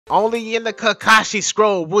Only in the Kakashi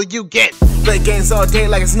scroll will you get. Play games all day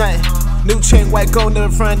like it's nothing. New chain, white gold,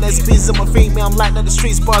 never front. That speeds on my feet, man. I'm lighting up the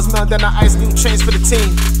streets, bars, man. Then I ice new chains for the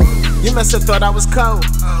team. You must have thought I was cold.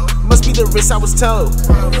 Must be the wrist I was told.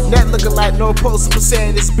 That looking like no post. I'm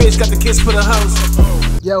saying this bitch got the kiss for the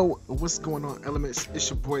host. Yo, what's going on, Elements? It's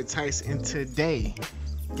your boy Tice, and today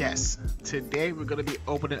we're gonna be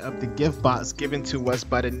opening up the gift box given to us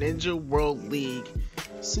by the Ninja World League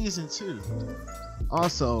Season 2.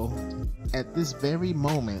 Also, at this very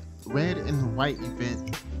moment, Red and White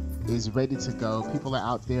event is ready to go. People are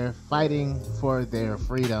out there fighting for their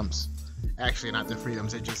freedoms. Actually, not their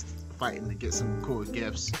freedoms, they're just fighting to get some cool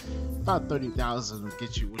gifts. About 30,000 will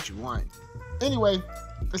get you what you want. Anyway,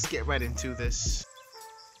 let's get right into this.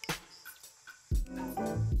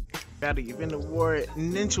 Battle Event Award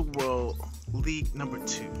Ninja World League number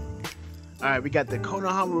 2. Alright, we got the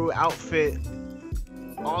Konohamaru outfit.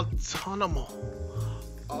 Autumnal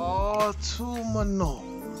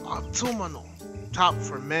top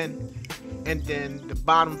for men, and then the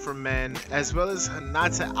bottom for men, as well as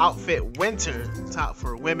Hinata outfit winter top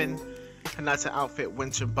for women, Hinata outfit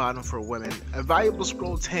winter bottom for women. A valuable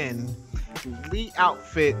scroll 10, Lee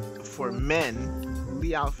outfit for men,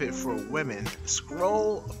 Lee outfit for women.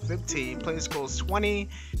 Scroll 15, play scrolls 20,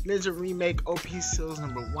 Ninja remake OP sales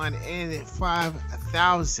number 1 and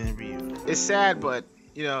 5,000 reviews. It's sad, but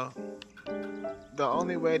you know, the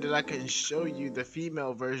only way that I can show you the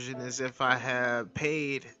female version is if I have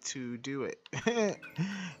paid to do it.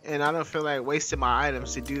 And I don't feel like wasting my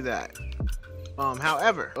items to do that.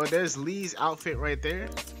 However, there's Lee's outfit right there.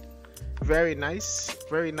 Very nice,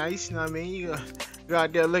 you know what I mean? You go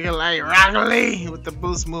out there looking like Rock Lee with the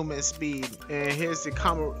boost movement speed. And here's the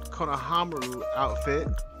Konohamaru outfit.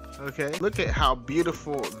 Okay, look at how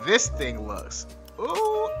beautiful this thing looks.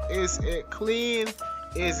 Ooh, is it clean?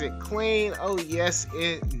 Is it clean? Oh yes,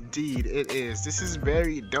 indeed it is. This is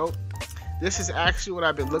very dope. This is actually what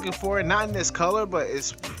I've been looking for. Not in this color, but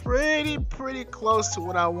it's pretty close to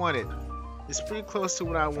what I wanted. It's pretty close to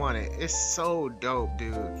what I wanted. It's so dope,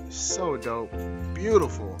 dude. So dope.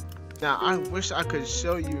 Beautiful. Now I wish I could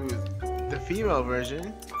show you the female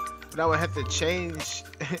version, but I would have to change.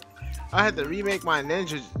 I had to remake my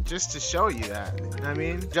ninja just to show you that. You know what I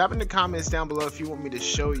mean? Drop in the comments down below if you want me to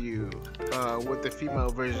show you what the female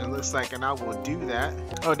version looks like, and I will do that.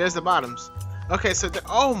 Oh, there's the bottoms. Okay, so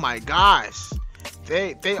oh my gosh,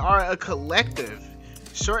 they are a collective.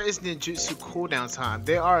 Shortest ninjutsu cooldown time.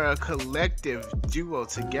 They are a collective duo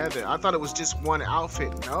together. I thought it was just one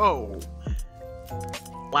outfit. No.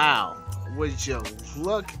 Wow. Would you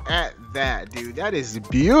look at that, dude? That is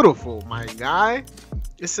beautiful, my guy.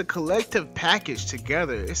 It's a collective package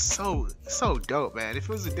together. It's so dope, man. If it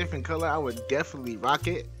was a different color, I would definitely rock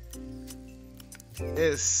it.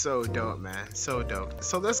 It's so dope, man. So dope.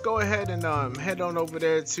 So let's go ahead and head on over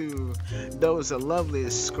there to those lovely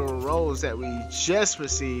scrolls that we just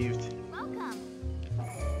received. Welcome.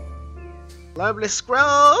 Lovely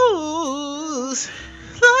scrolls.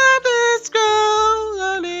 Lovely scrolls.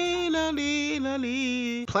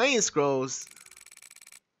 Lovely. Plain scrolls.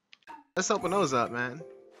 Let's open those up, man.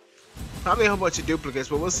 Probably a whole bunch of duplicates,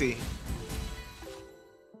 but we'll see.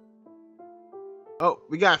 Oh,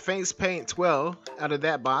 we got Face Paint 12 out of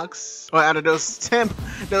that box. Or out of those 10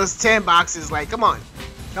 boxes. Like, come on,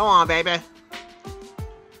 baby.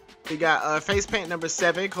 We got Face Paint number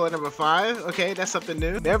 7, color number 5. Okay, that's something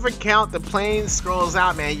new. Never count the plain scrolls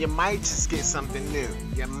out, man. You might just get something new.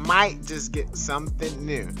 You might just get something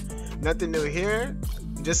new. Nothing new here.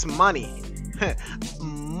 Just money.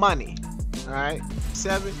 Money. Alright,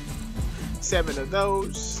 7 of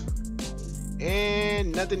those,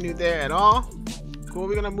 and nothing new there at all. Cool.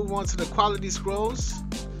 We're gonna move on to the quality scrolls.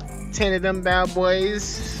 10 of them bad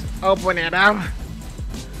boys. Open it up.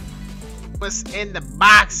 What's in the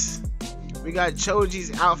box? We got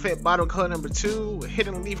Choji's outfit, bottom color number 2,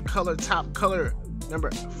 hidden leaf color, top color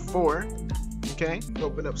number 4. Okay,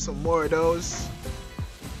 open up some more of those.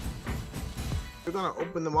 We're gonna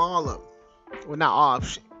open them all up. Well, not all.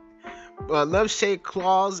 Love Shade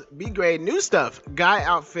Claws, B grade, new stuff. Guy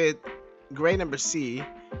outfit, grade number C.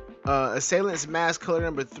 Assailant's mask, color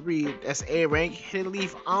number 3. That's A rank. Hidden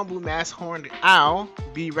Leaf Ambu mask, horned owl,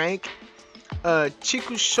 B rank.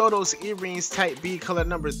 Chiku Shoto's earrings, type B, color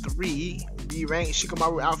number 3, B rank.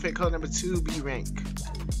 Shikamaru outfit, color number 2, B rank.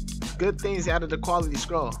 Good things out of the quality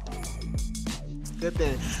scroll. Good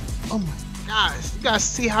thing. Oh my gosh, you guys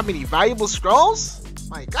see how many valuable scrolls?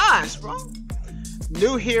 My gosh, bro.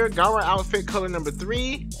 New here, Gaara outfit, color number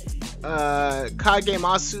 3. Kage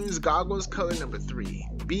Masu's goggles, color number 3,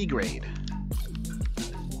 B grade.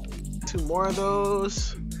 2 more of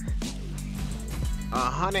those.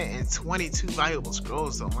 122 valuable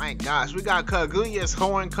scrolls. Oh my gosh. We got Kaguya's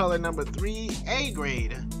horn, color number 3, A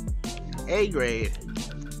grade. A grade.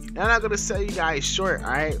 I'm not gonna sell you guys short,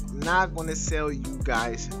 alright? I'm not gonna sell you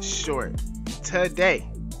guys short. Today,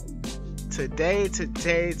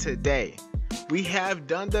 we have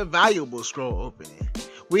done the valuable scroll opening.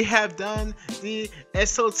 We have done the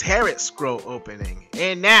esoteric scroll opening.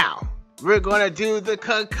 And now, we're gonna do the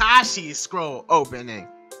Kakashi scroll opening.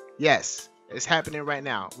 Yes, it's happening right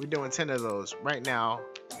now. We're doing 10 of those right now.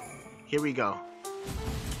 Here we go.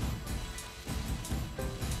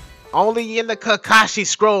 Only in the Kakashi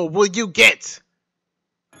scroll will you get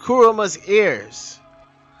Kuruma's ears,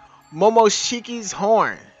 Momoshiki's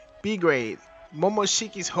horn, B grade,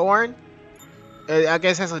 Momoshiki's horn, I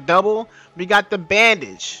guess that's a double. We got the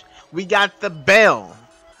bandage, we got the bell,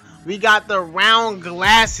 we got the round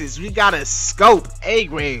glasses, we got a scope, A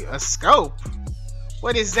grade. A scope?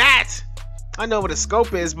 What is that? I know what a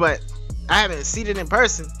scope is, but I haven't seen it in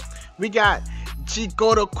person. We got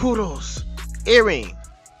Jigoro Kuro's earring.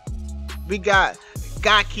 We got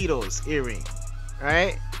Gakido's earring,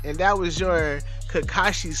 right? And that was your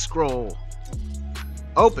Kakashi scroll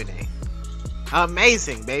opening.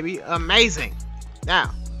 Amazing, baby, amazing.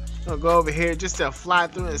 Now, I'm gonna go over here just to fly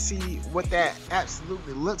through and see what that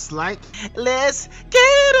absolutely looks like. Let's get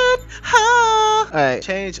it, huh? Alright,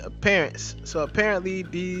 change appearance. So apparently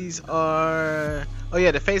these are, oh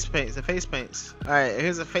yeah, the face paints, Alright,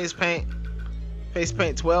 here's a face paint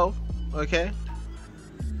 12, okay.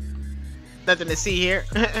 Nothing to see here.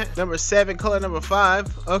 Number 7, color number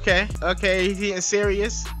 5. Okay, he's getting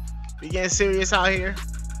serious. We getting serious out here.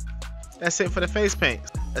 That's it for the face paint.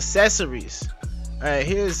 Accessories. Alright,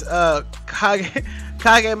 here's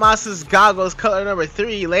Kagemasa's goggles, color number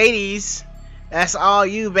 3. Ladies, that's all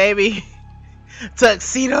you, baby.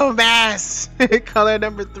 Tuxedo mask, color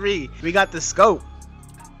number 3. We got the scope.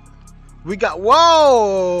 We got,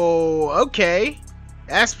 whoa, okay.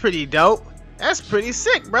 That's pretty dope. That's pretty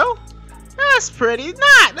sick, bro. That's pretty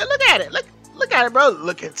not. Look at it. Look at it, bro.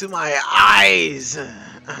 Look into my eyes.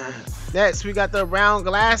 Next, we got the round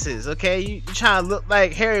glasses. Okay, you trying to look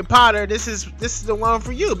like Harry Potter? This is the one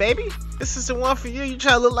for you, baby. This is the one for you. You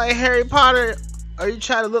trying to look like Harry Potter, or you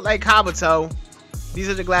trying to look like Kabuto? These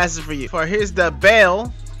are the glasses for you. Here's the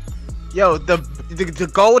bell. Yo, the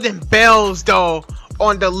golden bells though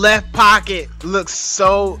on the left pocket looks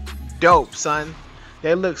so dope, son.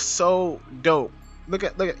 They look so dope. Look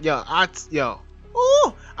at yo,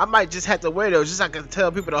 ooh, I might just have to wear those just so I can tell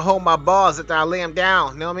people to hold my balls after I lay them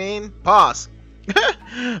down. You know what I mean? Pause.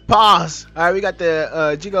 Pause. All right, we got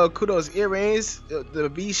the Jigoro Kuro's earrings, the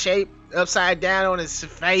V shape upside down on his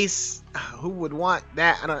face. Who would want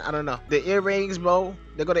that? I don't know. The earrings, bro.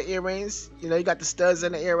 They go to earrings. You know, you got the studs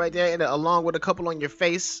in the ear right there, and along with a couple on your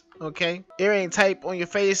face. Okay. Earring type on your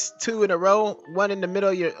face, 2 in a row, 1 in the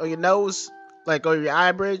middle of your nose, like on your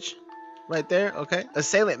eye bridge. Right there, okay.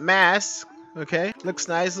 Assailant mask, okay. Looks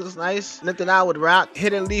nice, Nothing I would rock.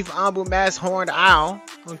 Hidden leaf ambu mask, horned owl,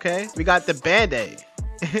 okay. We got the band-aid.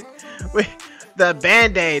 The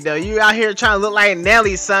band-aid, though. You out here trying to look like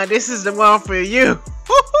Nelly, son. This is the one for you.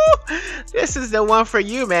 This is the one for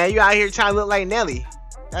you, man. You out here trying to look like Nelly.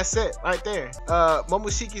 That's it, right there.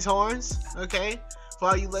 Momoshiki's horns, okay. For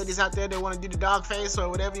all you ladies out there that want to do the dog face or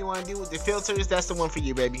whatever you want to do with the filters, that's the one for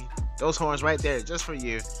you, baby. Those horns right there, just for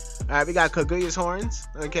you. Alright, we got Kaguya's horns,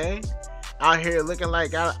 okay. Out here looking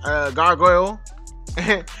like gargoyle.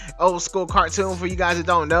 Old school cartoon for you guys that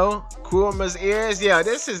don't know. Kuruma's ears. Yeah,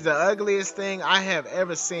 this is the ugliest thing I have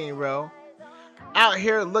ever seen, bro. Out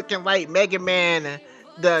here looking like Mega Man,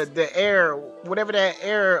 the air, whatever that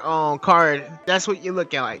air card. That's what you're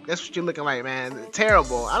looking like. That's what you're looking like, man.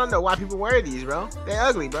 Terrible. I don't know why people wear these, bro. They're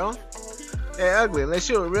ugly, bro. They're ugly. Unless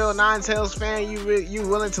you're a real Ninetales fan, you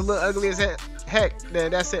willing to look ugly as heck,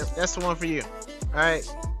 then that's it. That's the one for you. All right.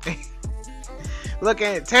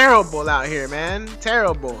 Looking terrible out here, man.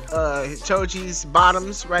 Terrible. Choji's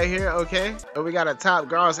bottoms right here, okay. We got a top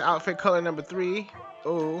girl's outfit, color number 3.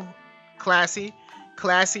 Ooh, classy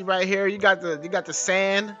right here. You got the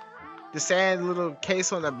sand little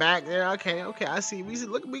case on the back there. Okay, I see. We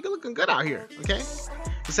looking good out here, okay.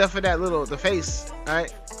 Except for that the face. All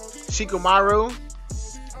right. Shikamaru.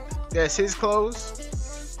 That's his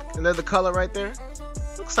clothes. Another color right there.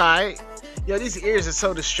 Looks alright. Yo, these ears are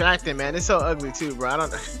so distracting, man. It's so ugly too, bro. I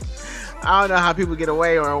don't know how people get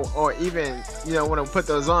away or even, you know, want to put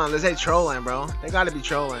those on unless they trolling, bro. They gotta be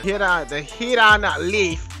trolling. The Hirana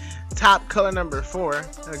leaf, top color number 4.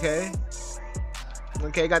 Okay.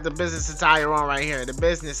 Okay, got the business attire on right here. The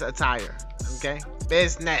business attire. Okay.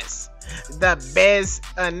 Business. The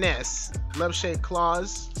business. Love shaped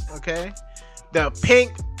claws. Okay. The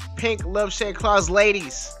pink love shade claws,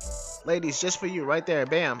 ladies. Ladies, just for you, right there,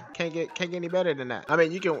 bam. Can't get any better than that. I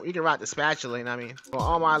mean, you can rock the spatula, you know what I mean? For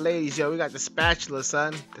all my ladies, yo, we got the spatula,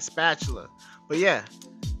 son. The spatula. But yeah,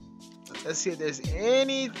 let's see if there's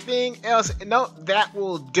anything else. No, that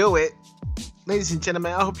will do it. Ladies and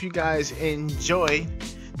gentlemen, I hope you guys enjoy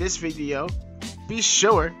this video. Be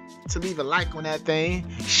sure to leave a like on that thing.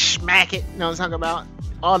 Smack it. You know what I'm talking about?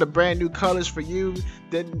 All the brand new colors for you.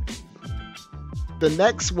 Then the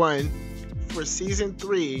next one for season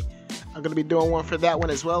 3, I'm gonna be doing one for that one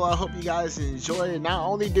as well. I hope you guys enjoy not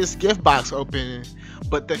only this gift box opening,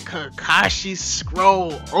 but the Kakashi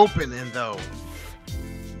scroll opening though.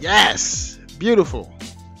 Yes, beautiful.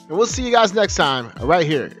 And we'll see you guys next time right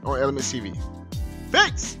here on Element TV.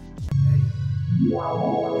 Thanks.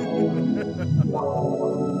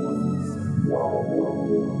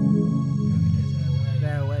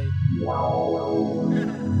 That way.